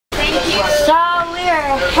So we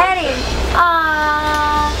are heading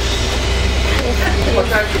What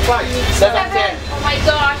time's your flight? 7:10. Oh my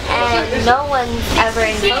gosh. and no one's ever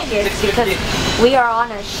in focus because we are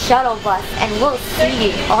on a shuttle bus, and we'll see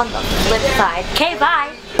you on the flip side. Okay,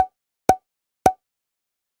 bye.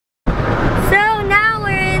 So now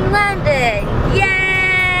we're in London.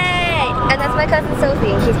 Yay! And that's my cousin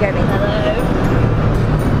Sophie, and she's scared me. Hello.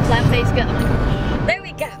 Plant face go. There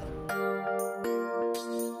we go.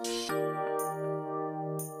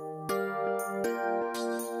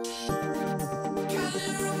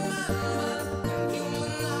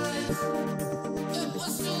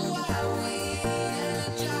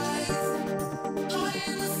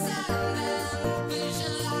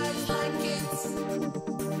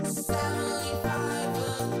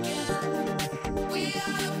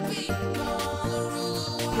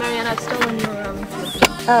 Marianne, I've stolen your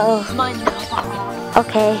Uh-oh. mine now.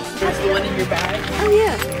 Okay. That's the one in your bag. Oh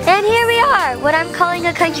yeah. And here we are, what I'm calling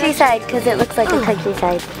a countryside, because it looks like a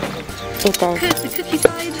countryside. It does. The cookie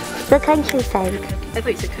side. The countryside. I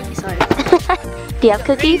thought you said cookie side. Do you have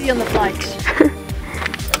cookies? Easy on the flight.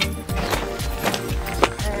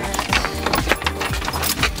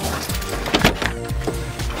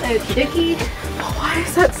 Okie dokie. Why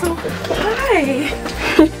is that so high?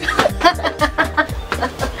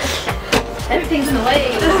 Everything's in the way.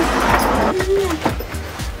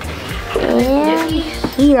 And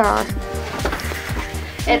here.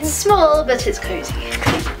 It's small, but it's cozy.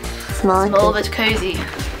 Small. Small, but cozy.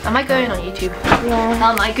 Am I going on YouTube?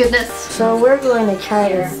 Yeah. Oh my goodness. So we're going to try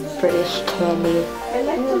this British candy.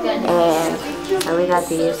 And we got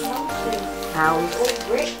these.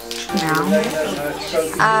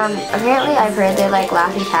 Apparently I've heard they're like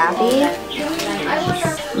Laffy Taffy.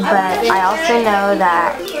 But I also know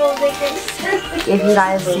that if you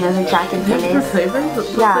guys know who Jack and Finn is. Flavor? What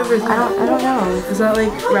Yeah, flavor is I that? don't know. Is that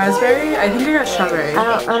like raspberry? I think I got strawberry. I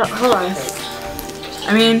don't, hold on.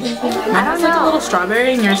 I mean, mine has like a little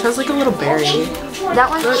strawberry and yours has like a little berry. That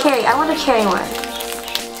one's cherry. I want a cherry one.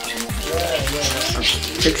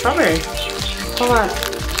 Take strawberry. Hold on.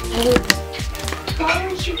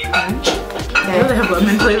 Okay, they have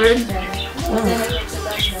lemon flavored.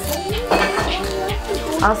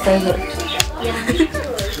 I'll save it.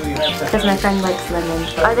 Because my friend likes lemon.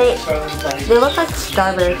 Are they look like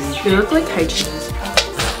strawberries. They look like high cheese.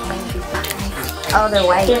 Oh, they're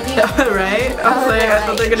white. Right? I was like, I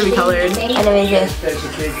thought they're gonna be colored. Anyways,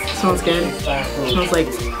 Smells good. Smells like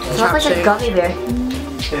it smells like a chapstick. gummy bear.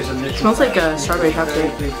 Smells like a strawberry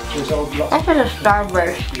chapstick. That's just a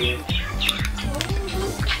starburst.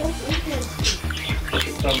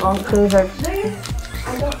 Oh, cruiser.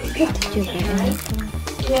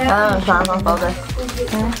 Oh, folder.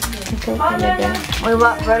 We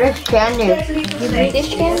want British candy. British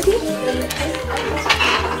candy?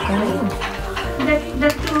 The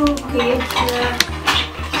two kids.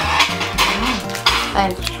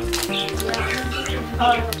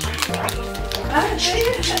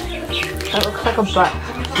 That looks like a butt.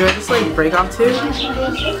 Do I just like break off two?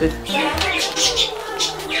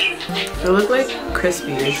 They look like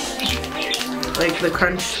Crispies. Like the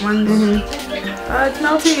crunch ones. It's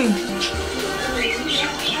melting.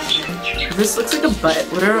 This looks like a butt.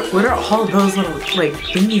 What are all those little like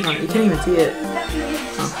thingies on it? You can't even see it.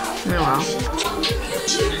 Oh, wow.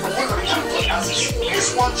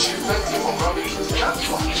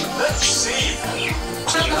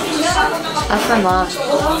 That's my mom.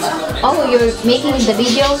 Oh, you're making the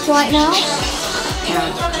videos right now?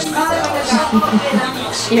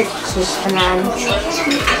 You're cute, man.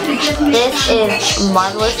 This is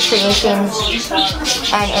Marvelous Creations,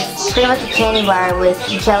 and it's pretty much a candy bar with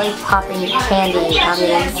jelly popping candy on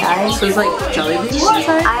the inside. So it's like jelly beans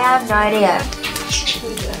inside? I have no idea.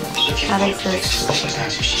 How does this?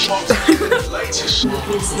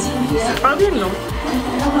 Probably no.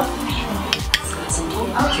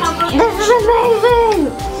 This is amazing!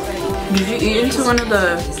 Did you eat into one of the?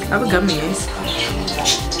 I have a gummies.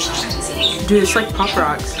 Dude, it's like Pop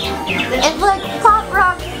Rocks. It's like Pop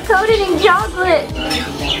Rocks coated in chocolate.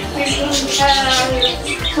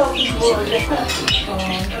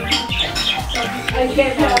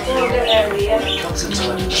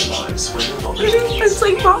 It's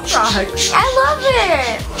like Pop Rocks. I love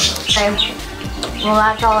it! Okay. Well,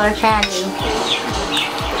 that's all our candy.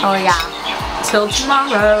 Oh yeah. Till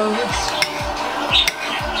tomorrow.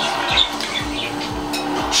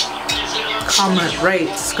 Comment,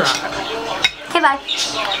 rate, subscribe. Okay, bye.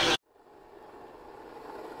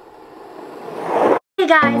 Hey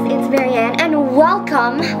guys, it's Marianne, and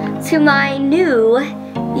welcome to my new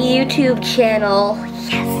YouTube channel.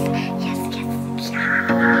 Yes.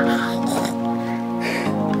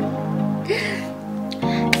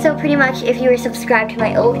 So pretty much if you were subscribed to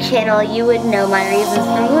my old channel, you would know my reasons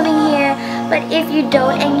for moving here. But if you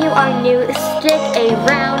don't and you are new, stick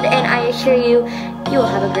around and I assure you, you will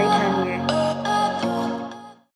have a great time here.